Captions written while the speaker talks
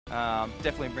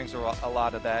definitely brings a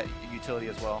lot of that utility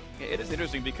as well. It is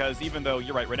interesting because even though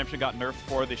you're right, Redemption got nerfed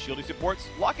for the shielding supports,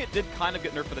 Locket did kind of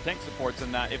get nerfed for the tank supports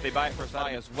in that if they buy it first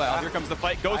buy as well. Here comes the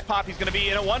fight. Ghost Pop, he's going to be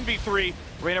in a 1v3.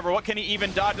 Rainover, what can he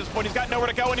even dodge at this point? He's got nowhere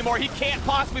to go anymore. He can't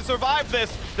possibly survive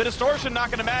this. The distortion not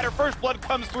going to matter. First blood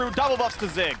comes through. Double buffs to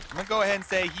Zig. I'm going to go ahead and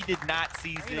say he did not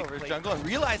see Zig over his jungle and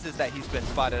realizes that he's been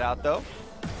spotted out though.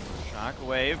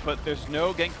 Shockwave, but there's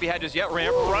no gank to be had just yet.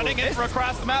 Running in from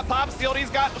across the map. Pop sealed.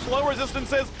 He's got slow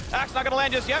resistances. Axe not going to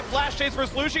land just yet. Flash chase for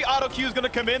Slushy. Auto Q is going to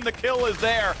come in. The kill is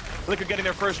there. Liquid getting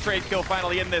their first trade kill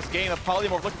finally in this game.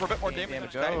 Polymorph looking for a bit more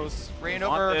damage. Goes.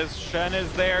 Rainover. Shen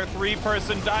is there.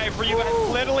 Three-person dive for you.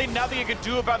 Literally nothing you could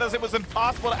do about this. It was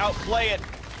impossible to outplay it.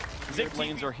 Zig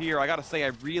lanes are here. I gotta say,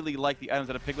 I really like the items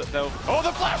out of Piglet, though. Oh,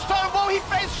 the flash time! Whoa, he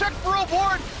face checked for a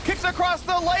ward! Kicks across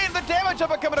the lane, the damage of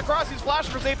it coming across. He's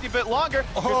flashing for safety a bit longer.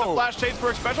 Here's the flash chase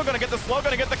for Special. Gonna get the slow,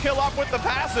 gonna get the kill off with the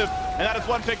passive. And that is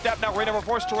one picked up. Now Rainover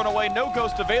forced to run away. No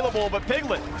ghost available, but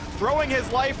Piglet throwing his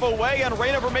life away, and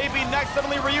Rainover may be next.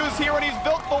 Suddenly Ryu's here, and he's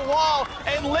built the wall,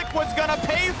 and Liquid's gonna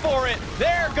pay for it.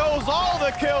 There goes all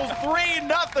the kills,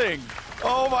 3-0.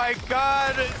 Oh my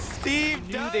God, Steve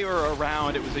knew they were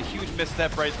around. It was a huge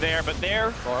misstep right there, but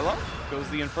there Lorlo goes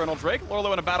the Infernal Drake.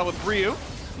 Lorlo in a battle with Ryu.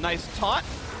 Nice taunt.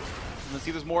 And let's see,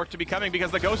 there's more to be coming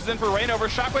because the Ghost is in for Rainover.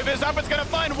 Shockwave is up, it's gonna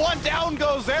find one, down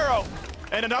goes Zero.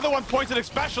 And another one points at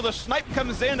Special. The snipe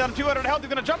comes in, down 200 health, he's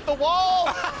gonna jump the wall.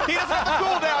 He doesn't have the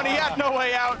cooldown, he had no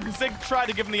way out. Zig tried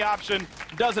to give him the option.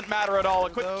 Doesn't matter at all. A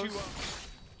quick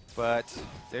but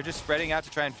they're just spreading out to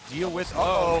try and deal with.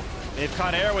 They've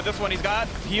caught air with this one. He's got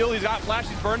heal, he's got flash,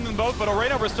 he's burning them both, but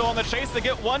Rainover is still on the chase to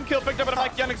get one kill picked up at a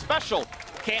Mike Young Special.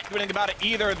 Can't do anything about it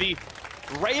either. The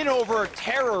Rainover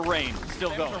terror reign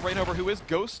still going. Rainover, who is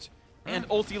Ghost and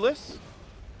ultiless,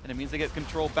 and it means they get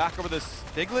control back over this.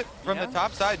 Piglet from the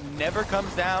top side never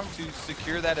comes down to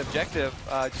secure that objective.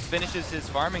 Just finishes his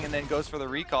farming and then goes for the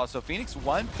recall. So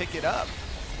Phoenix1 pick it up.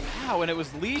 Wow, and it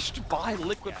was leashed by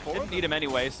Liquid. Didn't need him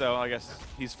anyway, so I guess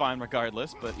he's fine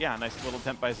regardless. But yeah, nice little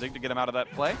attempt by Zig to get him out of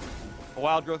that play. A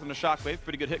wild growth into Shockwave,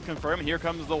 pretty good hit confirmed. Here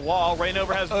comes the wall.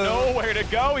 Rainover has nowhere to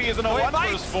go. He is in a 1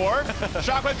 versus 4.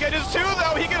 Shockwave catches 2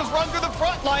 though. He gets run through the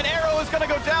front line. Arrow is going to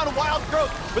go down. Wild growth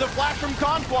with a flash from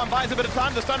Conquan. Buys a bit of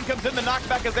time. The stun comes in. The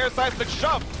knockback is there. Seismic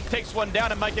shove takes one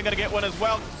down, and Mike is going to get one as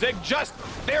well. Zig just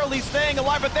barely staying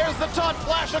alive, but there's the taunt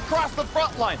flash across the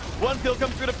front line. One kill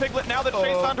comes through to Piglet. Now the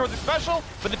chase on towards the Special,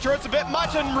 but the turret's a bit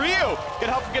much, and Ryu can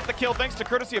help him get the kill thanks to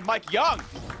courtesy of Mike Young.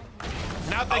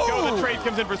 Now they go, the trade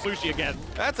comes in for Slushy again.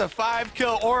 That's a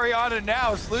 5-kill Orianna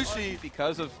now, Slushy.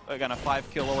 Because of, again, a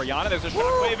 5-kill Orianna, there's a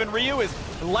Shockwave, and Ryu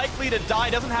is likely to die,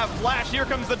 doesn't have flash. Here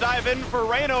comes the dive in for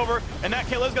Rainover, and that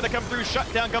kill is going to come through.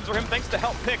 Shutdown comes for him thanks to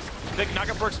help picks. Big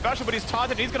knockup for Special, but he's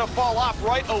taunted, he's going to fall off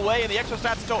right away, and the extra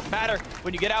stats don't matter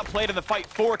when you get outplayed in the fight.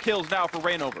 4 kills now for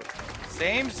Rainover.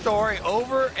 Same story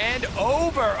over and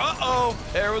over.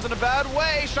 There was in a bad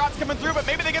way. Shots coming through, but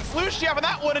maybe they get Slushy off of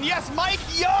that one. And yes, Mike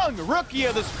Young, rookie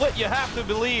of the split, you have to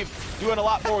believe, doing a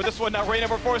lot more with this one. Now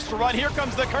Rainover forced to run. Here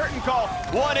comes the curtain call.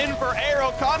 One in for Arrow.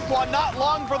 Conquan, not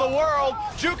long for the world.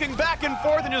 Juking back and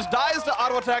forth and just dies to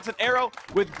auto attacks. And Arrow,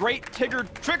 with great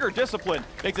trigger discipline,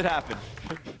 makes it happen.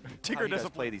 Tigger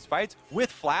doesn't play these fights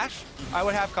with flash. I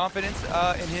would have confidence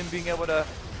in him being able to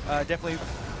definitely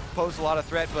pose a lot of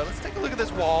threat, but let's take a look at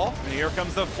this wall. And here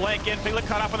comes the flank in. Piglet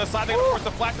caught up on the side. They force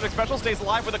the flash to the Special, stays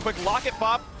alive with a quick locket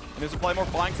pop. And there's a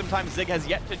Polymorph buying some time. Zig has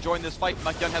yet to join this fight.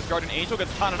 Mike Young has Guardian Angel,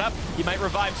 gets taunted up. He might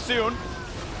revive soon.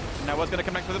 And I was going to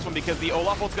come back for this one because the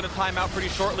Olaf ult's going to time out pretty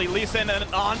shortly. Lee Sin, and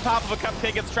on top of a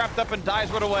cupcake, gets trapped up and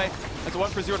dies right away. That's a 1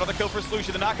 for 0, another kill for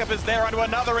Slushy. The knockup is there onto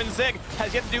another, and Zig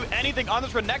has yet to do anything on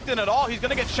this Renekton at all. He's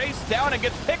going to get chased down and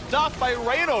gets picked off by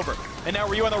Rainover. And now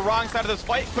Ryu on the wrong side of this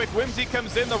fight. Quick Whimsy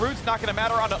comes in. The root's not going to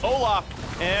matter onto Olaf.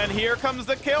 And here comes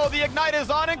the kill. The Ignite is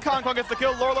on, and Conquan gets the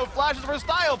kill. Lorlo flashes for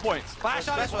style points. Flash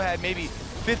on Special had maybe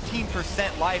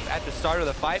 15% life at the start of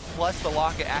the fight, plus the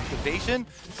locket activation.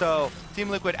 So Team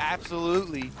Liquid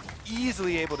absolutely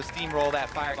easily able to steamroll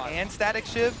that fire and static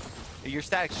shiv. Your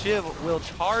static shiv will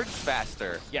charge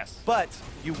faster. Yes. But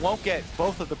you won't get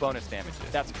both of the bonus damages.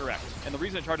 That's correct. And the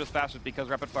reason it charges faster is because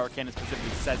Rapid Fire Cannon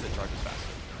specifically says it charges faster,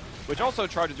 which also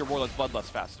charges your Warlord's Bloodlust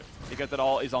faster, because it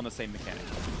all is on the same mechanic.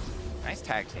 Nice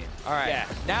tag team. All right. Yeah.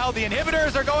 Now the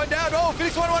inhibitors are going down. Oh,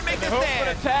 Phoenix1 make this stand.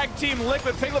 For a tag team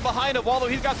Liquid. Piglet behind it. Waldo,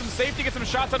 he's got some safety, gets some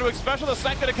shots onto Special. The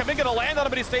Snipe gonna come in, gonna land on him,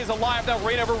 but he stays alive. Now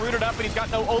Rainover rooted up, and he's got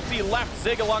no ulti left.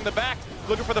 Zig along the back,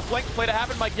 looking for the flank play to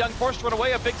happen. Mike Young forced to run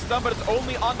away. A big stun, but it's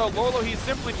only on the Lorlo. He's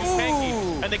simply too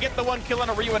tanky. And they get the one kill on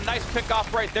a Ryu. A nice pick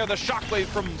off right there. The Shockwave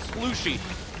from Slushy.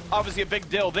 Obviously a big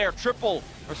deal there. Double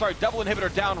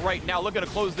inhibitor down right now, looking to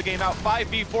close the game out.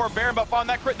 5v4, Baron buff on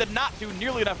that crit did not do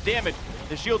nearly enough damage.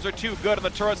 The shields are too good, and the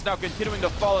turret's now continuing to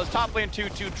fall as top lane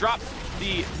 2-2 drops.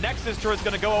 The Nexus turret's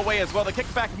going to go away as well. The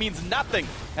kickback means nothing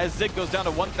as Zig goes down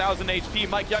to 1,000 HP.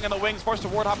 Mike Young in the wings, forced to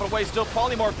ward hop it away. Still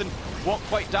polymorphed and won't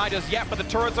quite die just yet, but the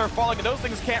turrets are falling, and those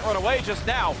things can't run away just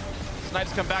now.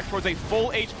 Snipes come back towards a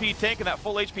full HP tank and that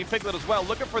full HP Piglet as well.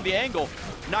 Looking for the angle.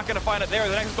 Not going to find it there.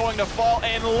 The next is going to fall,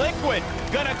 and Liquid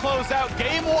going to close out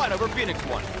game 1 over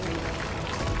Phoenix1.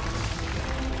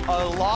 A lot